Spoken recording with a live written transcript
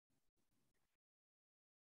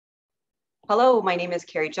Hello, my name is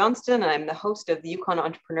Carrie Johnston, and I'm the host of the Yukon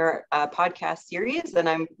Entrepreneur podcast series, and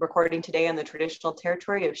I'm recording today on the traditional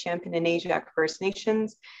territory of Champigny-Ajac First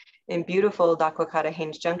Nations in beautiful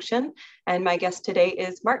Dakwakata-Haines Junction. And my guest today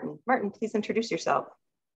is Martin. Martin, please introduce yourself.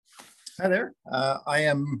 Hi there. I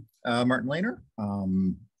am Martin Lehner.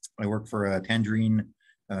 I work for Tangerine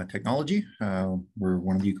Technology. We're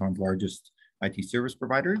one of the Yukon's largest IT service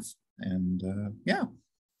providers, and yeah.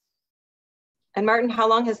 And Martin, how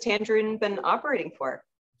long has Tangerine been operating for?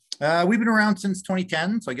 We've been around since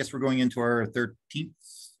 2010, so I guess we're going into our 13th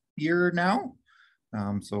year now.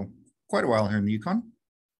 So quite a while here in the Yukon.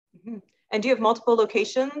 Mm-hmm. And do you have multiple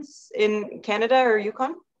locations in Canada or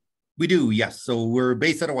Yukon? We do, yes. So we're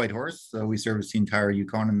based out of Whitehorse. So we service the entire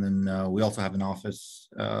Yukon, and then we also have an office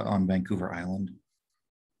on Vancouver Island.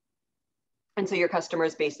 And so your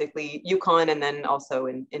customers basically Yukon and then also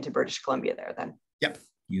into British Columbia there then? Yep,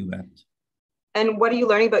 you bet. And what are you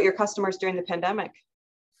learning about your customers during the pandemic?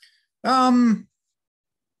 The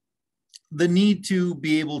need to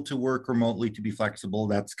be able to work remotely, to be flexible.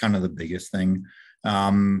 That's kind of the biggest thing.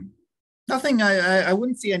 Nothing, I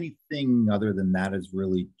wouldn't see anything other than that has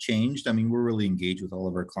really changed. I mean, we're really engaged with all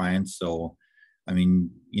of our clients. So, I mean,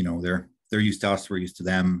 you know, they're used to us, we're used to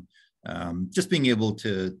them. Just being able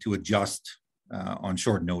to adjust on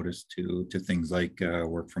short notice to things like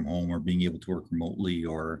work from home or being able to work remotely,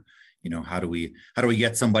 or you know, how do we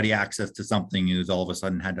get somebody access to something who's all of a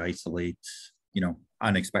sudden had to isolate, you know,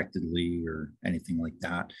 unexpectedly or anything like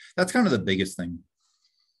that. That's kind of the biggest thing.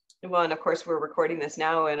 Well, and of course, we're recording this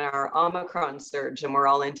now in our Omicron surge, and we're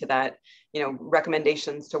all into that, you know,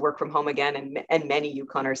 recommendations to work from home again, and many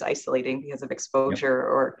Yukoners isolating because of exposure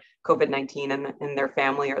or COVID-19 and their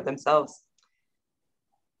family or themselves.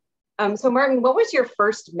 So Martin, what was your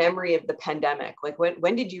first memory of the pandemic? Like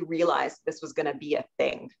when did you realize this was going to be a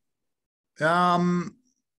thing?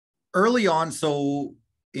 Early on, so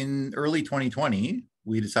in early 2020,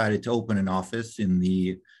 we decided to open an office in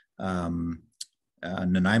the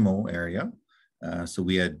Nanaimo area. So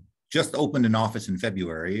we had just opened an office in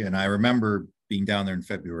February, and I remember being down there in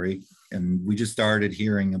February, and we just started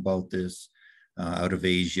hearing about this out of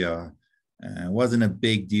Asia. It wasn't a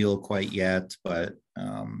big deal quite yet, but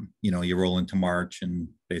you know, you roll into March, and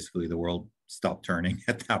basically the world stopped turning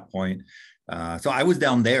at that point. So I was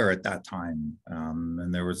down there at that time,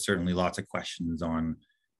 and there was certainly lots of questions on,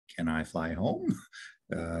 can I fly home?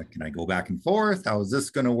 Can I go back and forth? How is this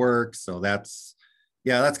going to work? So that's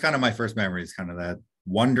kind of my first memory, is kind of that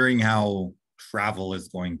wondering how travel is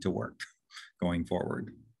going to work going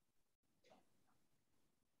forward.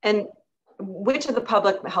 And which of the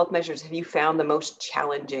public health measures have you found the most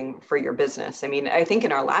challenging for your business? I mean, I think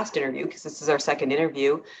in our last interview, because this is our second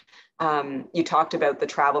interview, you talked about the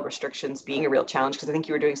travel restrictions being a real challenge, because I think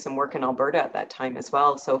you were doing some work in Alberta at that time as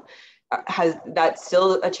well. So has that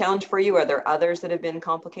still a challenge for you? Are there others that have been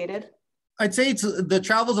complicated? I'd say the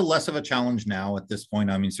travel's a less of a challenge now at this point.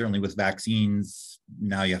 I mean, certainly with vaccines,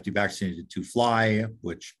 now you have to be vaccinated to fly,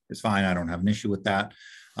 which is fine. I don't have an issue with that.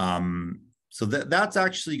 So that's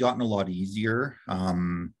actually gotten a lot easier.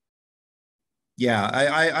 Yeah,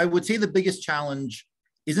 I would say the biggest challenge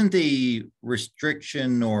isn't a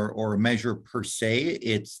restriction or a measure per se.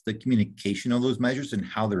 It's the communication of those measures and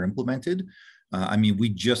how they're implemented. I mean, we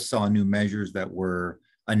just saw new measures that were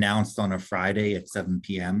announced on a Friday at 7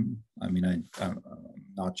 p.m. I mean, I'm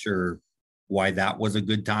not sure why that was a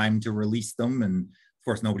good time to release them. And of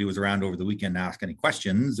course, nobody was around over the weekend to ask any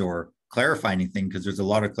questions or clarify anything, because there's a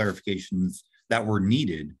lot of clarifications that were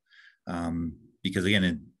needed, because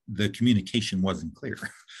again, the communication wasn't clear.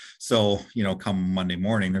 So, you know, come Monday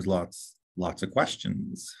morning, there's lots of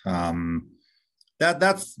questions.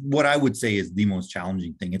 That's what I would say is the most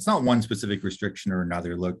challenging thing. It's not one specific restriction or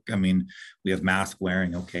another. Look, I mean, we have mask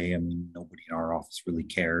wearing. Okay, I mean, nobody in our office really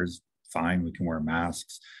cares. Fine, we can wear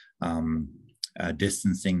masks.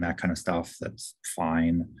 Distancing, that kind of stuff, that's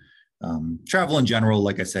fine. Travel in general,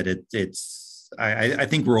 like I said, I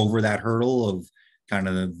think we're over that hurdle of kind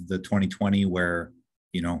of the 2020 where,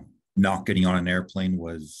 you know, not getting on an airplane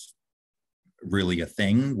was really a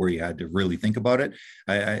thing where you had to really think about it.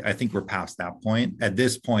 I think we're past that point. At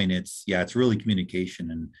this point, it's really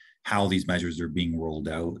communication and how these measures are being rolled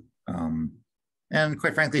out. And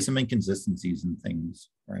quite frankly, some inconsistencies and things,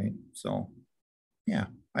 right? So yeah,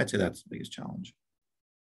 I'd say that's the biggest challenge.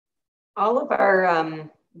 All of our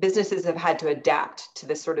businesses have had to adapt to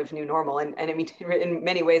this sort of new normal. And I mean, in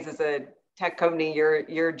many ways, as a tech company,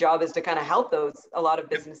 your job is to kind of help a lot of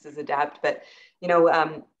businesses adapt. But, you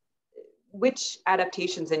know, which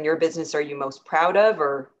adaptations in your business are you most proud of,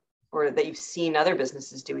 or that you've seen other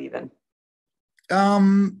businesses do even?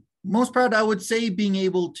 Most proud, I would say, being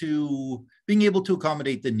able being able to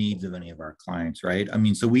accommodate the needs of any of our clients, right? I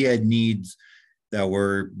mean, so we had needs that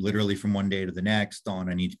were literally from one day to the next on,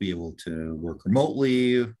 I need to be able to work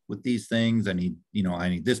remotely with these things. I need, I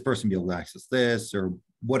need this person to be able to access this or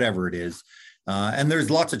whatever it is. And there's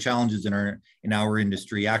lots of challenges in our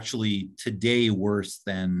industry, actually today worse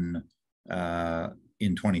than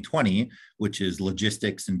in 2020, which is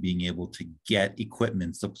logistics and being able to get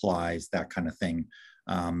equipment, supplies, that kind of thing.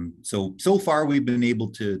 So far we've been able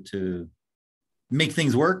to make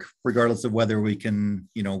things work regardless of whether we can,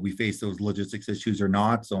 we face those logistics issues or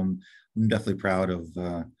not. So I'm definitely proud of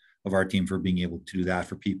our team for being able to do that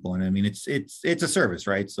for people. And I mean, it's a service,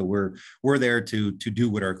 right? So we're there to do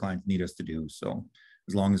what our clients need us to do. So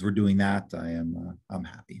as long as we're doing that, I'm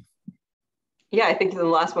happy. Yeah, I think in the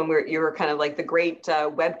last one you were kind of like the great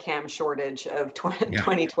webcam shortage of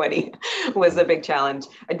 2020 was a big challenge.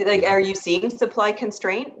 Like, are you seeing supply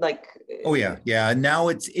constraint? Like, oh yeah. Now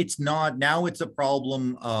it's not. Now it's a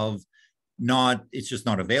problem of not. It's just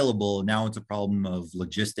not available. Now it's a problem of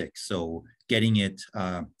logistics. So getting it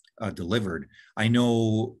delivered. I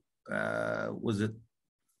know. Was it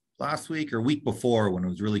last week or week before when it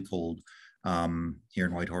was really cold? Here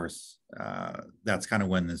in Whitehorse, that's kind of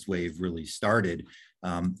when this wave really started.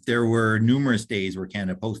 There were numerous days where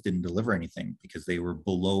Canada Post didn't deliver anything because they were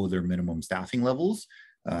below their minimum staffing levels.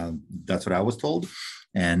 That's what I was told.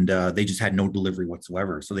 And they just had no delivery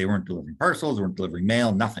whatsoever. So they weren't delivering parcels, they weren't delivering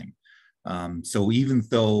mail, nothing. So even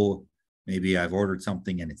though maybe I've ordered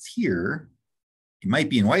something and it's here, it might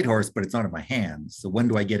be in Whitehorse, but it's not in my hands. So when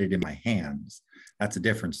do I get it in my hands? That's a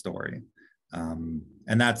different story.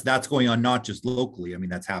 And that's going on not just locally. I mean,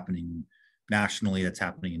 that's happening nationally. That's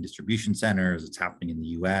happening in distribution centers. It's happening in the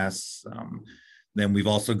U.S. Then we've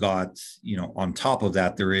also got, on top of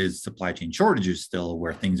that, there is supply chain shortages still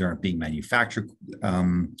where things aren't being manufactured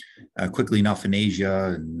quickly enough in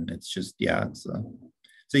Asia, and it's just it's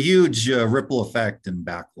a huge ripple effect and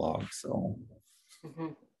backlog. So,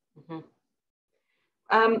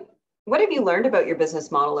 what have you learned about your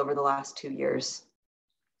business model over the last 2 years?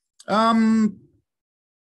 I'm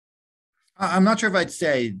not sure if I'd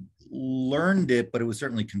say learned it, but it was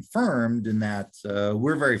certainly confirmed in that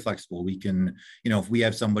we're very flexible. We can, if we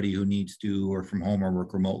have somebody who needs to work from home or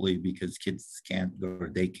work remotely because kids can't go to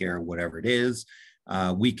daycare, whatever it is,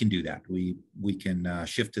 we can do that. We can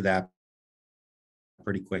shift to that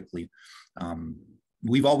pretty quickly.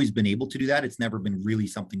 We've always been able to do that. It's never been really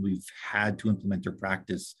something we've had to implement or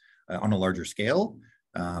practice on a larger scale,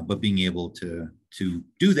 but being able to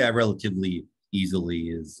do that relatively easily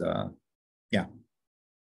is,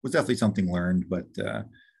 was definitely something learned, but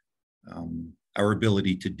our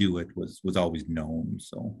ability to do it was always known.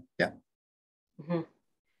 So, yeah. Mm-hmm.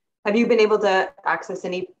 Have you been able to access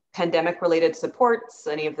any pandemic-related supports,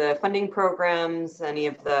 any of the funding programs, any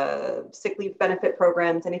of the sick leave benefit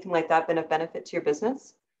programs, anything like that been of benefit to your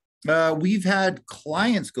business? We've had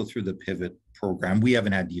clients go through the pivot program. We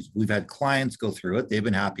haven't had to use it. We've had clients go through it. They've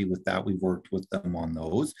been happy with that. We've worked with them on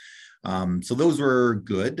those. So those were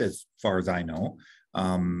good as far as I know,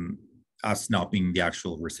 us not being the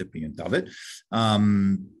actual recipient of it.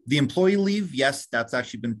 The employee leave, yes, that's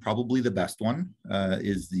actually been probably the best one,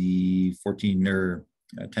 is the 14 or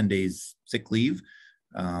 10 days sick leave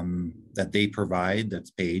that they provide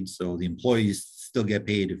that's paid. So the employees still get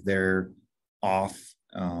paid if they're off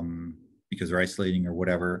because they're isolating or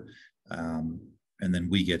whatever. And then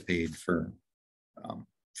we get paid for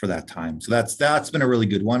that time. So that's been a really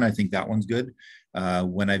good one. I think that one's good.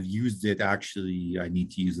 When I've used it, actually, I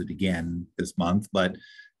need to use it again this month. But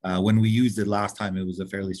when we used it last time, it was a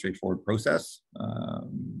fairly straightforward process.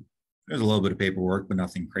 There's a little bit of paperwork, but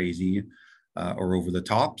nothing crazy or over the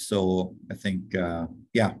top. So I think, that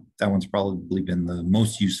one's probably been the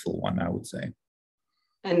most useful one, I would say.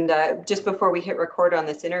 And just before we hit record on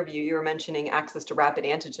this interview, you were mentioning access to rapid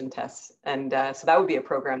antigen tests. And so that would be a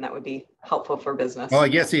program that would be helpful for business. Oh, I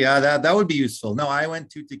guess, yeah, that would be useful. No, I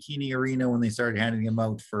went to Takini Arena when they started handing them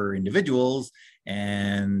out for individuals.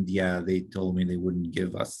 And they told me they wouldn't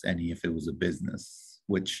give us any if it was a business,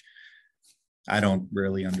 which I don't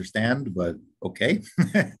really understand, but okay.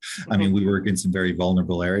 I mean, we work in some very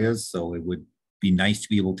vulnerable areas, so it would be nice to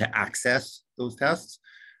be able to access those tests.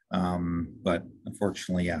 But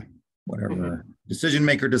unfortunately, whatever decision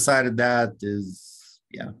maker decided that is,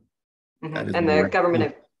 that is and the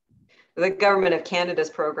government of Canada's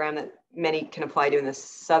program that many can apply to in the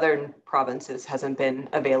southern provinces hasn't been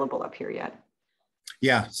available up here yet.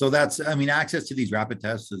 Yeah, so access to these rapid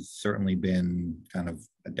tests has certainly been kind of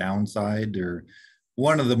a downside or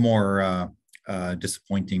one of the more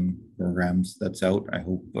disappointing programs that's out. I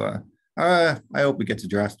hope it gets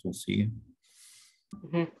addressed. We'll see.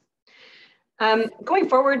 Going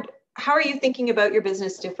forward, how are you thinking about your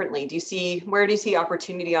business differently? Where do you see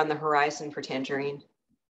opportunity on the horizon for Tangerine?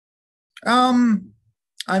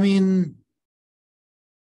 I mean,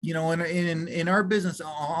 in our business,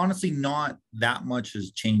 honestly, not that much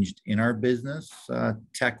has changed in our business,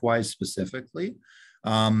 tech-wise specifically.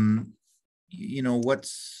 Um, you know, what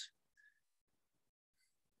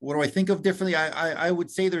do I think of differently? I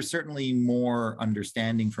would say there's certainly more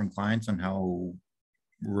understanding from clients on how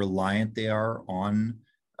reliant they are on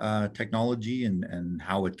technology and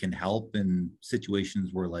how it can help in situations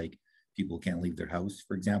where like people can't leave their house,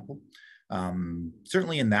 for example.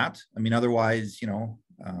 Certainly in that, I mean, otherwise, the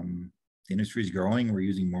industry is growing. We're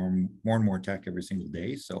using more and more tech every single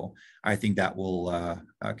day. So I think that will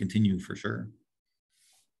continue for sure.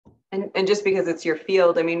 And just because it's your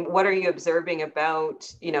field, I mean, what are you observing about,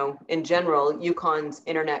 in general, Yukon's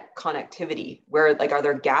internet connectivity? Where, like, are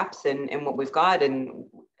there gaps in what we've got? And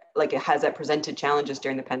like, has that presented challenges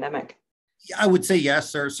during the pandemic? I would say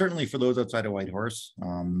yes, or certainly for those outside of Whitehorse,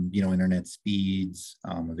 internet speeds,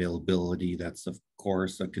 availability, that's of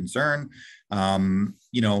course a concern.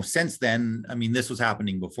 Since then, I mean, this was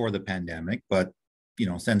happening before the pandemic, but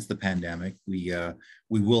since the pandemic, we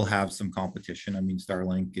will have some competition. I mean,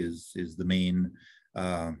 Starlink is the main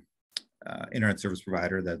internet service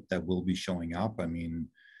provider that will be showing up. I mean,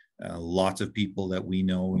 lots of people that we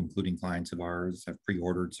know, including clients of ours, have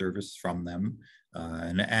pre-ordered service from them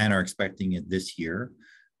and are expecting it this year.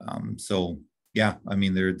 So yeah, I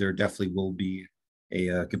mean, there definitely will be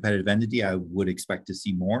a competitive entity. I would expect to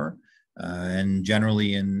see more, and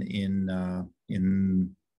generally in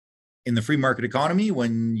the free market economy,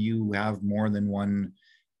 when you have more than one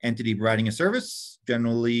entity providing a service,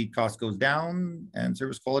 generally cost goes down and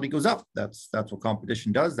service quality goes up. That's what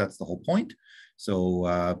competition does. That's the whole point.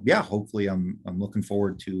 So yeah, hopefully I'm looking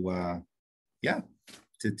forward to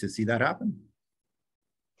see that happen.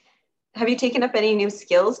 Have you taken up any new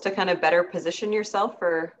skills to kind of better position yourself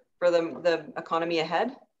for the economy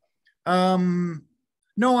ahead?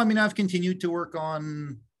 No, I mean, I've continued to work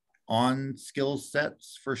on skill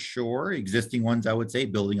sets for sure. Existing ones, I would say,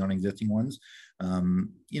 building on existing ones.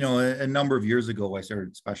 A number of years ago, I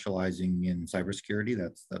started specializing in cybersecurity.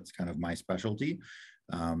 That's kind of my specialty.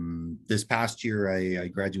 This past year, I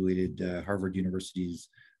graduated Harvard University's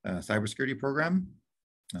cybersecurity program.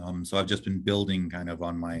 So I've just been building kind of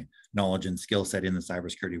on my knowledge and skill set in the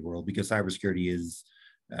cybersecurity world, because cybersecurity is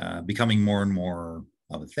becoming more and more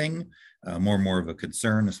of a thing, more and more of a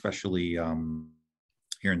concern, especially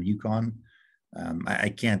here in the Yukon. I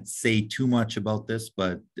can't say too much about this,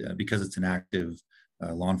 but because it's an active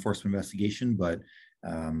law enforcement investigation, but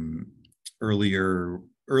earlier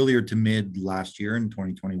to mid last year in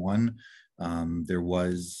 2021, there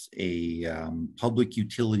was a public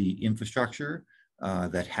utility infrastructure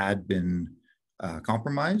that had been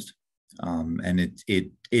compromised, and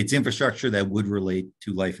it's infrastructure that would relate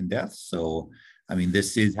to life and death. So, I mean,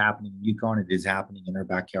 this is happening in Yukon. It is happening in our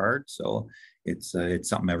backyard. So it's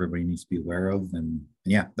something everybody needs to be aware of. And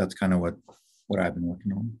yeah, that's kind of what I've been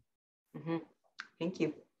working on. Mm-hmm. Thank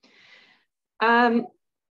you.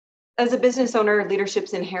 As a business owner,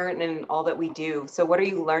 leadership's inherent in all that we do. So what are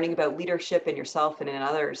you learning about leadership in yourself and in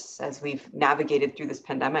others as we've navigated through this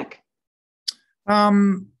pandemic?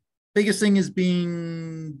 Biggest thing is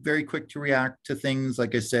being very quick to react to things.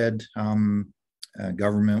 Like I said,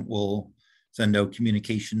 government will send out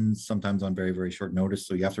communications sometimes on very, very short notice.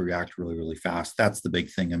 So you have to react really, really fast. That's the big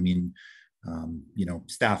thing. I mean,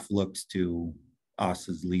 staff looks to us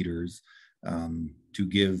as leaders to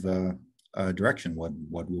give direction.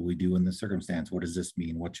 What will we do in this circumstance? What does this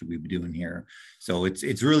mean? What should we be doing here? So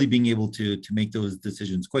it's really being able to make those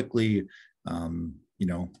decisions quickly.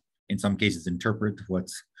 In some cases, interpret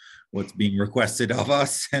what's being requested of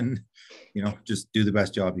us, and just do the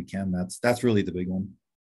best job you can. That's really the big one.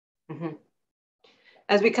 Mm-hmm.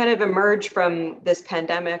 As we kind of emerge from this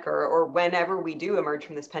pandemic, or whenever we do emerge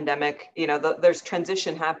from this pandemic, there's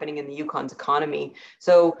transition happening in the Yukon's economy.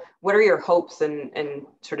 So what are your hopes and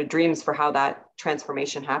sort of dreams for how that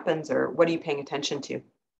transformation happens, or what are you paying attention to?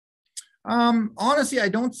 Honestly, I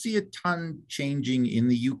don't see a ton changing in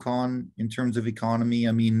the Yukon in terms of economy.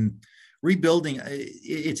 I mean, rebuilding,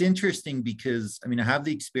 it's interesting because, I mean, I have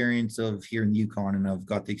the experience of here in the Yukon, and I've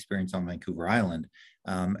got the experience on Vancouver Island.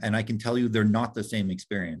 And I can tell you they're not the same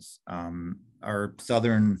experience. Our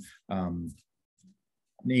southern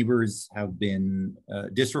neighbors have been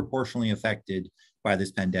disproportionately affected by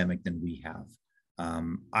this pandemic than we have.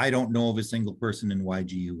 I don't know of a single person in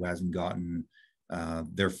YG who hasn't gotten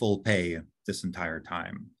their full pay this entire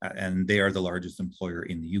time. And they are the largest employer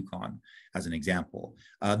in the Yukon, as an example.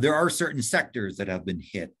 There are certain sectors that have been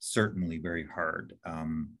hit certainly very hard.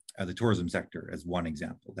 The tourism sector as one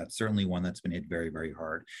example. That's certainly one that's been hit very, very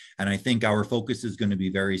hard. And I think our focus is going to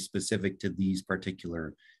be very specific to these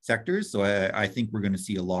particular sectors. So I think we're going to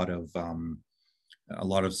see a lot of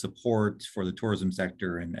support for the tourism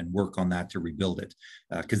sector and work on that to rebuild it,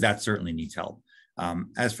 because that certainly needs help.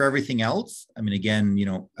 As for everything else, I mean, again,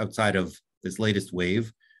 outside of this latest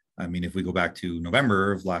wave, I mean, if we go back to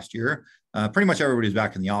November of last year, pretty much everybody's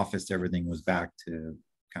back in the office. Everything was back to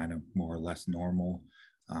kind of more or less normal.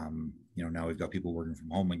 Now we've got people working from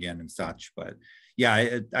home again and such. But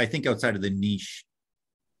yeah, I think outside of the niche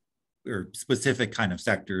or specific kind of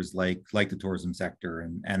sectors like the tourism sector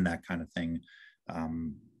and that kind of thing,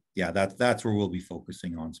 that's where we'll be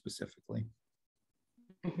focusing on specifically.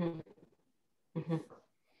 Mm-hmm. Mm-hmm.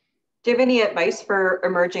 Do you have any advice for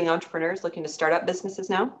emerging entrepreneurs looking to start up businesses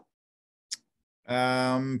now?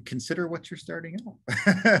 Consider what you're starting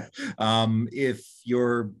out. If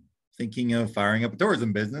you're thinking of firing up a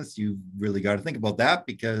tourism business, you've really got to think about that,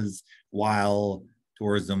 because while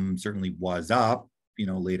tourism certainly was up,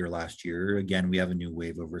 later last year, again, we have a new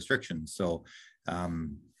wave of restrictions. So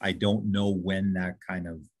I don't know when that kind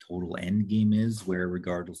of total end game is, where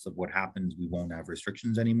regardless of what happens, we won't have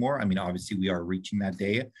restrictions anymore. I mean, obviously we are reaching that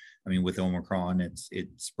day. I mean, with Omicron, it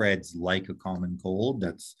spreads like a common cold.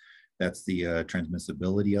 That's the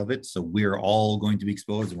transmissibility of it. So we're all going to be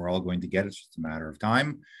exposed and we're all going to get it. It's just a matter of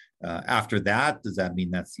time. After that, does that mean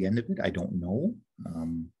that's the end of it? I don't know.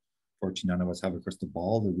 Fortunately, none of us have a crystal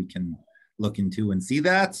ball that we can look into and see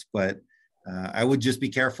that. But I would just be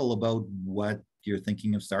careful about what you're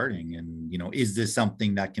thinking of starting. And, is this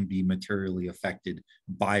something that can be materially affected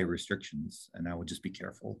by restrictions? And I would just be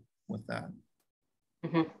careful with that.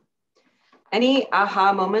 Mm-hmm. Any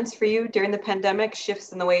aha moments for you during the pandemic,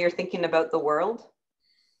 shifts in the way you're thinking about the world?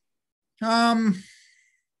 I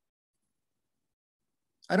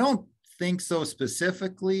don't think so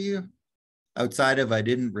specifically, outside of I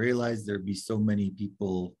didn't realize there'd be so many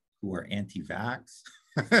people who are anti-vax,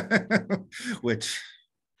 which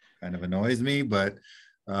kind of annoys me, but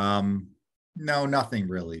no, nothing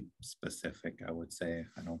really specific, I would say.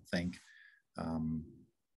 I don't think.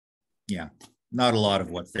 Not a lot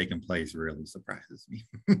of what's taken place really surprises me.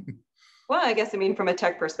 Well, I guess, from a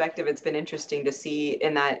tech perspective, it's been interesting to see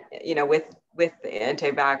in that, with the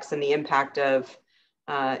anti-vax and the impact of,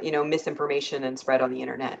 misinformation and spread on the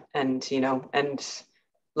internet and, and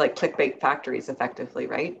like clickbait factories effectively,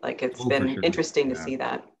 right? Like it's been sure. interesting to see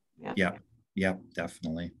that. Yeah,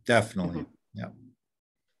 definitely. Mm-hmm.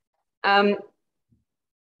 Yeah.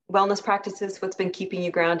 Wellness practices, what's been keeping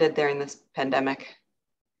you grounded during this pandemic?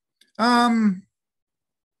 I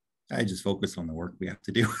just focus on the work we have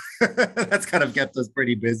to do. That's kind of kept us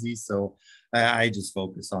pretty busy. So I just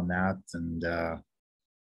focus on that, and,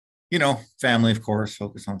 family, of course,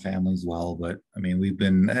 focus on family as well. But we've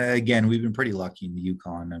been pretty lucky in the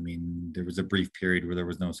Yukon. There was a brief period where there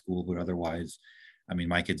was no school, but otherwise,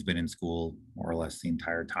 my kid's been in school more or less the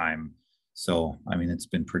entire time. So, it's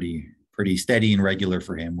been pretty steady and regular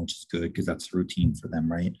for him, which is good because that's routine for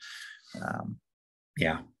them, right?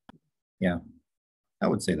 Yeah, I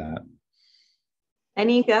would say that.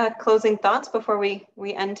 Any closing thoughts before we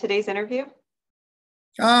end today's interview?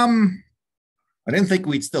 I didn't think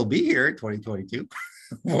we'd still be here in 2022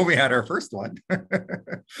 when we had our first one.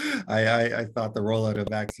 I thought the rollout of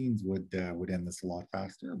vaccines would end this a lot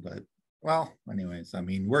faster, but well, anyways,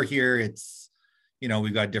 we're here. It's,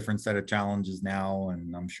 we've got a different set of challenges now,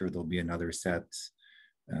 and I'm sure there'll be another set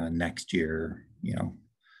next year,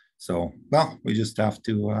 So, well, we just have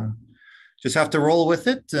to roll with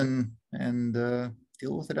it and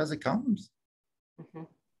deal with it as it comes. Mm-hmm.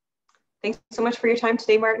 Thanks so much for your time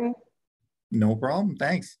today, Martin. No problem.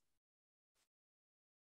 Thanks.